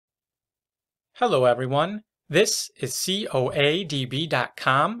Hello everyone, this is coadb.com,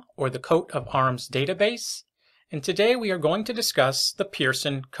 or the Coat of Arms database, and today we are going to discuss the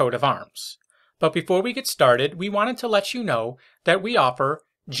Pearson coat of arms. But before we get started, we wanted to let you know that we offer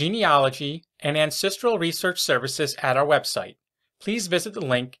genealogy and ancestral research services at our website. Please visit the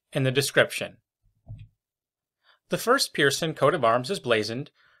link in the description. The first Pearson coat of arms is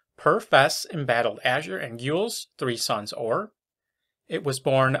blazoned per fess, embattled azure and gules, 3 sons or. It was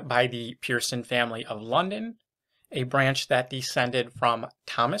borne by the Pierson family of London, a branch that descended from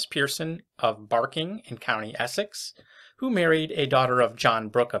Thomas Pierson of Barking in County Essex, who married a daughter of John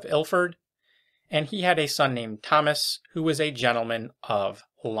Brooke of Ilforde, and he had a son named Thomas, who was a gentleman of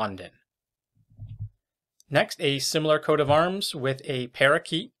London. Next, a similar coat of arms with a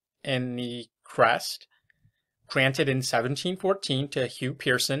paroquet in the crest, granted in 1714 to Hugh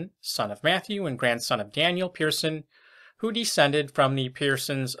Pearson, son of Matthew and grandson of Daniel Pearson, who descended from the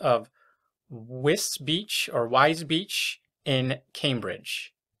Piersons of Wisbeach or Wisbeach in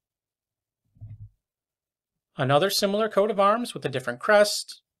Cambridge. Another similar coat of arms with a different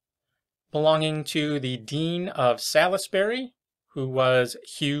crest, belonging to the Dean of Salisbury, who was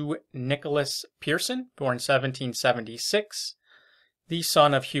Hugh Nicholas Pearson, born 1776, the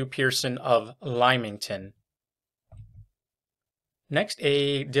son of Hugh Pearson of Lymington. Next,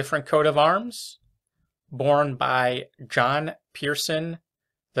 a different coat of arms, borne by John Pearson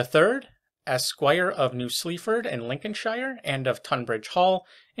III, Esquire of New Sleaford in Lincolnshire and of Tunbridge Hall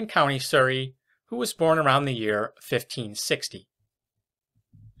in County Surrey, who was born around the year 1560.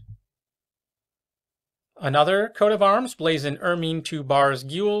 Another coat of arms blazoned ermine 2 bars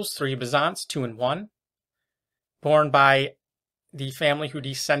gules, 3 bezants, 2 and 1, borne by the family who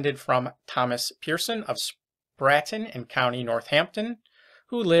descended from Thomas Pierson of Stratton in County Northampton,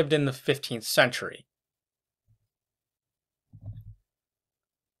 who lived in the 15th century.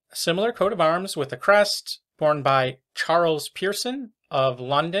 A similar coat of arms with a crest, borne by Charles Pierson of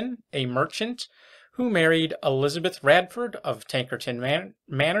London, a merchant who married Elizabeth Radford of Tankerton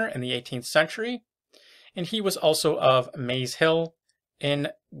Manor in the 18th century, and he was also of Maze Hill in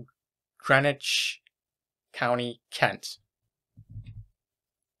Greenwich, County Kent.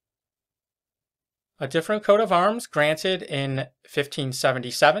 A different coat of arms granted in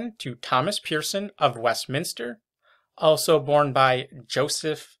 1577 to Thomas Pierson of Westminster, also borne by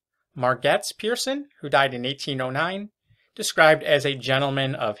Joseph Margetts Pearson, who died in 1809, described as a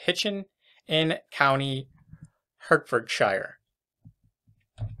gentleman of Hitchin in County Hertfordshire.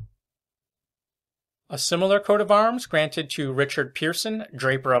 A similar coat of arms granted to Richard Pearson,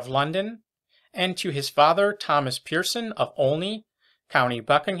 Draper of London, and to his father Thomas Pierson of Olney, County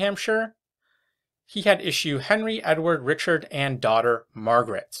Buckinghamshire. He had issue Henry, Edward, Richard, and daughter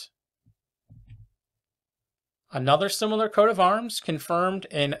Margaret. Another similar coat of arms confirmed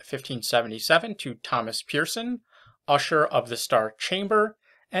in 1577 to Thomas Pierson, Usher of the Star Chamber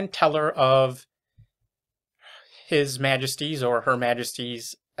and teller of His Majesty's or Her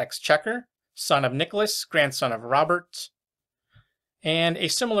Majesty's Exchequer, son of Nicholas, grandson of Robert. And a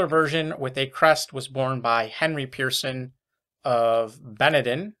similar version with a crest was borne by Henry Pearson of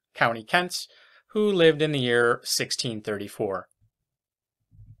Benedon, County Kent, who lived in the year 1634.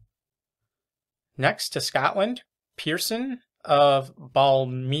 Next to Scotland, Pierson of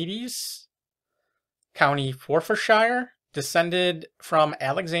Balmedes, County Forfarshire, descended from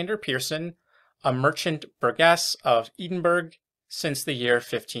Alexander Pearson, a merchant burgess of Edinburgh, since the year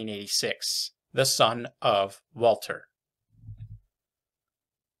 1586, the son of Walter.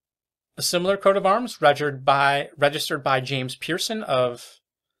 A similar coat of arms registered by James Pearson of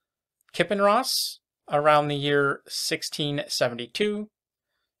Kippenross around the year 1672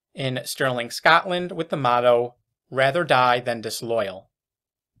 in Stirling, Scotland, with the motto, "Rather die than disloyal."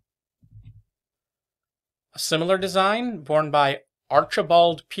 A similar design borne by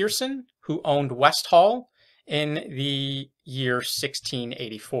Archibald Pearson, who owned West Hall in the year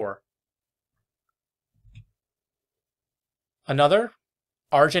 1684. Another,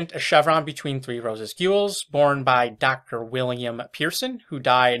 argent a chevron between 3 roses gules, borne by Dr. William Pearson, who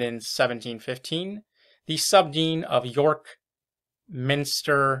died in 1715, the subdean of York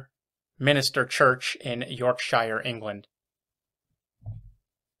Minster Church in Yorkshire, England.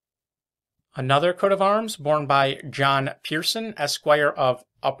 Another coat of arms borne by John Pearson, Esquire of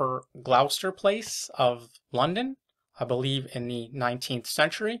Upper Gloucester Place of London, I believe in the 19th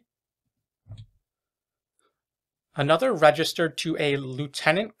century. Another registered to a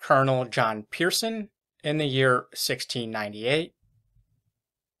Lieutenant Colonel John Pearson in the year 1698.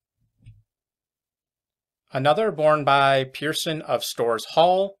 Another borne by Pearson of Storrs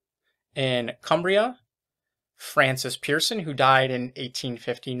Hall in Cumbria Francis Pierson, who died in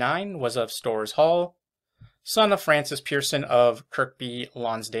 1859, was of Storrs Hall, son of Francis Pierson of Kirkby,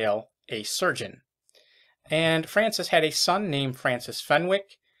 Lonsdale, a surgeon. And Francis had a son named Francis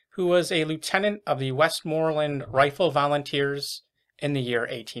Fenwick, who was a lieutenant of the Westmoreland Rifle Volunteers in the year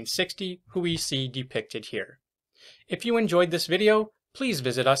 1860, who we see depicted here. If you enjoyed this video, please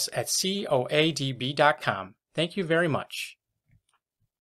visit us at coadb.com. Thank you very much.